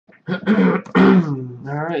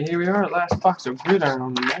Alright, here we are, last box of gridiron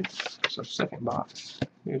on the night. So second box.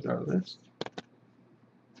 Here's our list.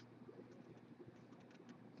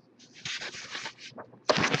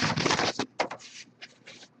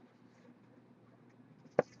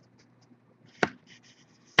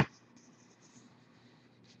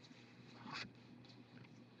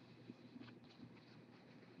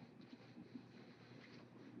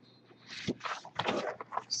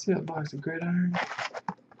 Set box of gridiron.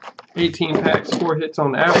 18 packs, 4 hits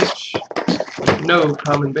on average. No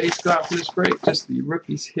common base got for this break, just the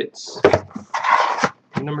rookies hits.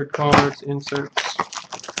 Numbered cards, inserts,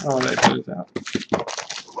 all that goes out.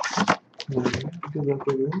 Good luck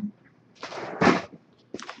everyone.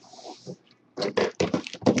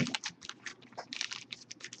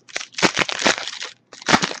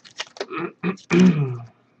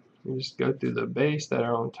 We just go through the base that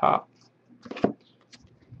are on top.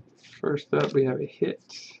 First up, we have a hit.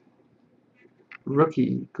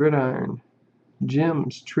 Rookie, gridiron,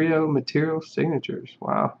 gems, trio, material, signatures.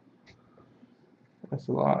 Wow. That's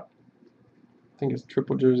a lot. I think it's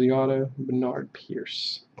triple jersey auto, Bernard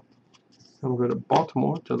Pierce. And we'll go to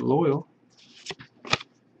Baltimore, to Loyal.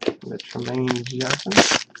 The Tremaine Jackson.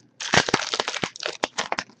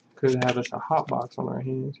 Could have us a hot box on our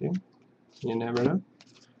hands here. You never know.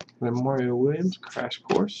 Then Mario Williams, Crash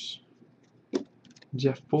Course.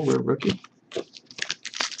 Jeff Fuller, rookie.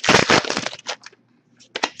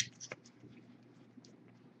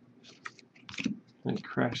 And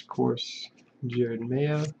Crash Course, Jared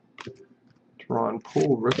Mayo. Teron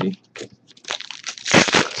Poole, rookie.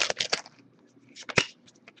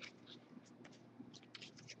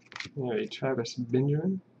 We have a Travis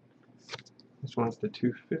Benjamin. This one's the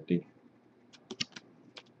 250.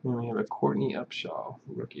 And we have a Courtney Upshaw,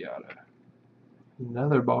 rookie auto.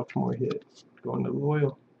 Another Baltimore hit. Going to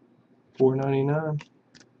Loyal. $4.99.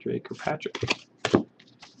 Drake Kirkpatrick.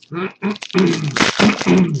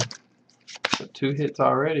 So 2 hits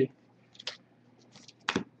already.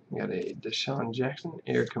 We got a Deshaun Jackson,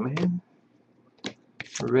 Air Command.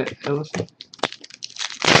 Rhett Ellison.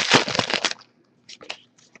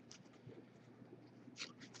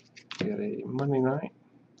 We got a Monday Night,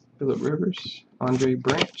 Phillip Rivers, Andre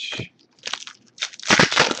Branch.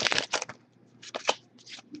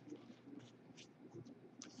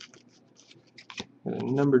 Got a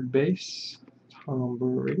numbered base, Tom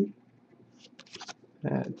Brady.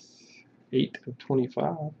 That's 8 of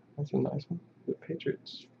 25. That's a nice one. The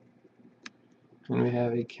Patriots. And we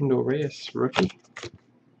have a Kendall Reyes, rookie.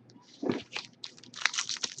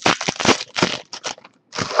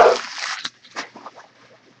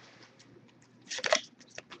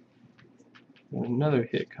 And another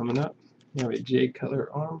hit coming up. We have a Jay Cutler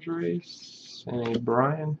Arms Race and a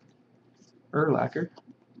Brian Urlacher.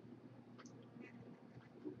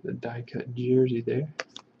 The die cut jersey there.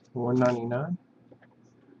 $1.99.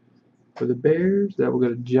 For the Bears, that will go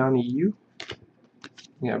to Johnny U.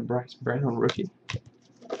 We got Bryce Brown, rookie.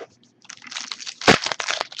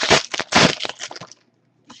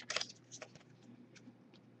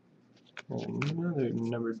 And another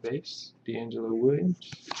numbered base, D'Angelo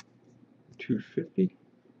Williams, 250.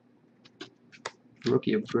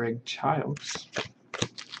 Rookie of Greg Childs.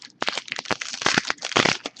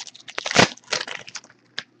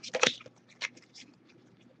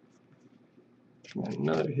 And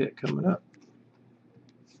another hit coming up.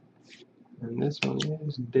 And this one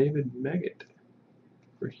is David Meggett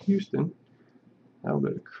for Houston. That'll go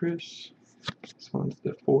to Chris. This one's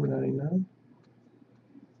the $4.99.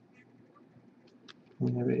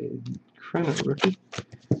 We have a Krenner rookie.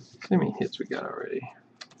 How many hits we got already?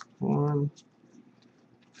 1,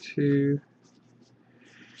 2,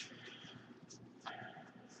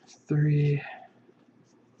 3,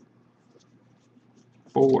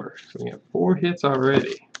 4. So we have 4 hits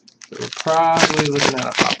already. So we're probably looking at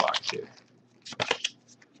a hot box here.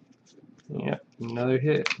 Yep, another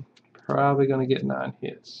hit. Probably going to get 9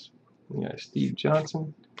 hits. We got Steve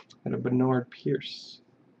Johnson and a Bernard Pierce.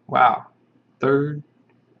 Wow. 3rd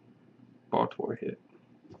Baltimore hit.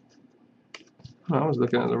 I was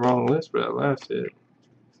looking at the wrong list for that last hit.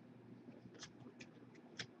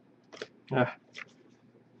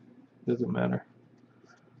 Doesn't matter.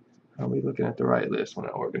 I'll be looking at the right list when I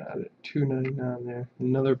organize it. $2.99 there.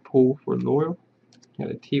 Another pull for Loyal. Got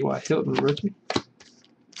a T.Y. Hilton rookie.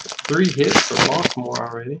 3 hits for Baltimore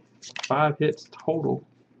already. 5 hits total.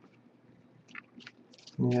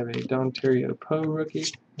 We have a Dontario Poe rookie.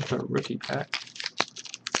 That's a rookie pack.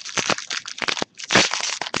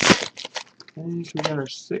 I think we got our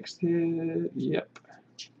 6th hit. Yep.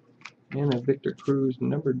 And a Victor Cruz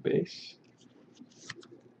numbered base.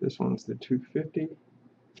 This one's the 250.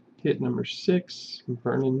 Hit number 6,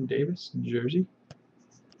 Vernon Davis, jersey.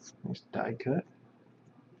 Nice die cut.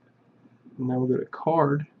 And now we'll go to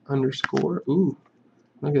card underscore. Ooh,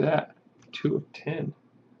 look at that. 2 of 10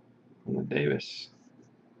 on the Davis.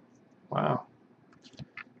 Wow.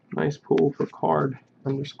 Nice pull for card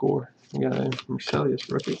underscore. We got a Marcellus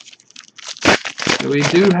rookie. So we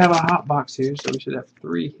do have a hot box here, so we should have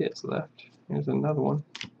 3 hits left. Here's another one.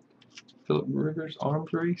 Philip Rivers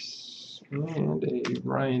arms race and a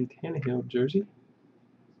Ryan Tannehill jersey.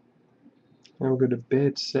 Now we'll go to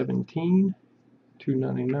bed 17,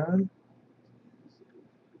 $2.99.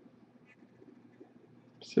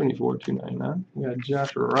 74, $2.99. We got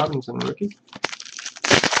Joshua Robinson rookie.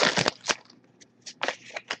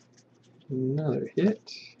 Another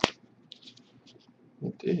hit.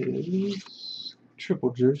 It is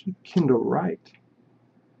triple jersey, Kendall Wright.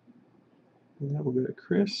 And that will go to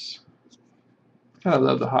Chris. I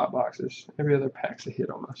love the hot boxes. Every other pack's a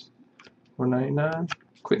hit almost. $1.99.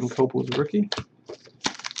 Quentin Copel's rookie.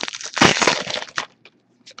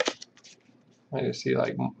 I just see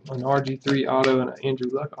like an RG3 auto and an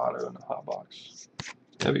Andrew Luck auto in the hot box.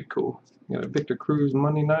 That'd be cool. We got a Victor Cruz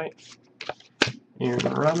Monday night.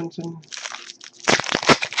 Aaron Robinson.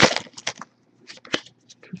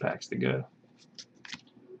 2 packs to go.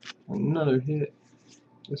 Another hit.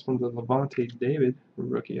 This one's a Levante David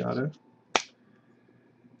rookie auto.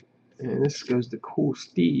 And this goes to Cool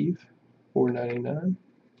Steve, $4.99.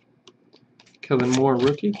 Kellen Moore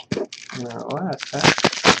rookie. And our last pack.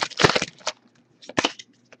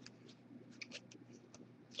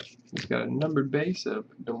 He's got a numbered base of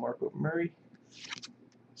DeMarco Murray.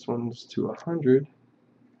 This one's to 100.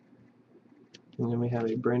 And then we have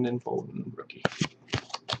a Brandon Bolden rookie.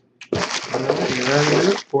 Alright, that'll do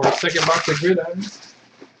it for our second box of gridiron.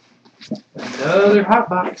 Another hot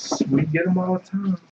box. We get them all the time.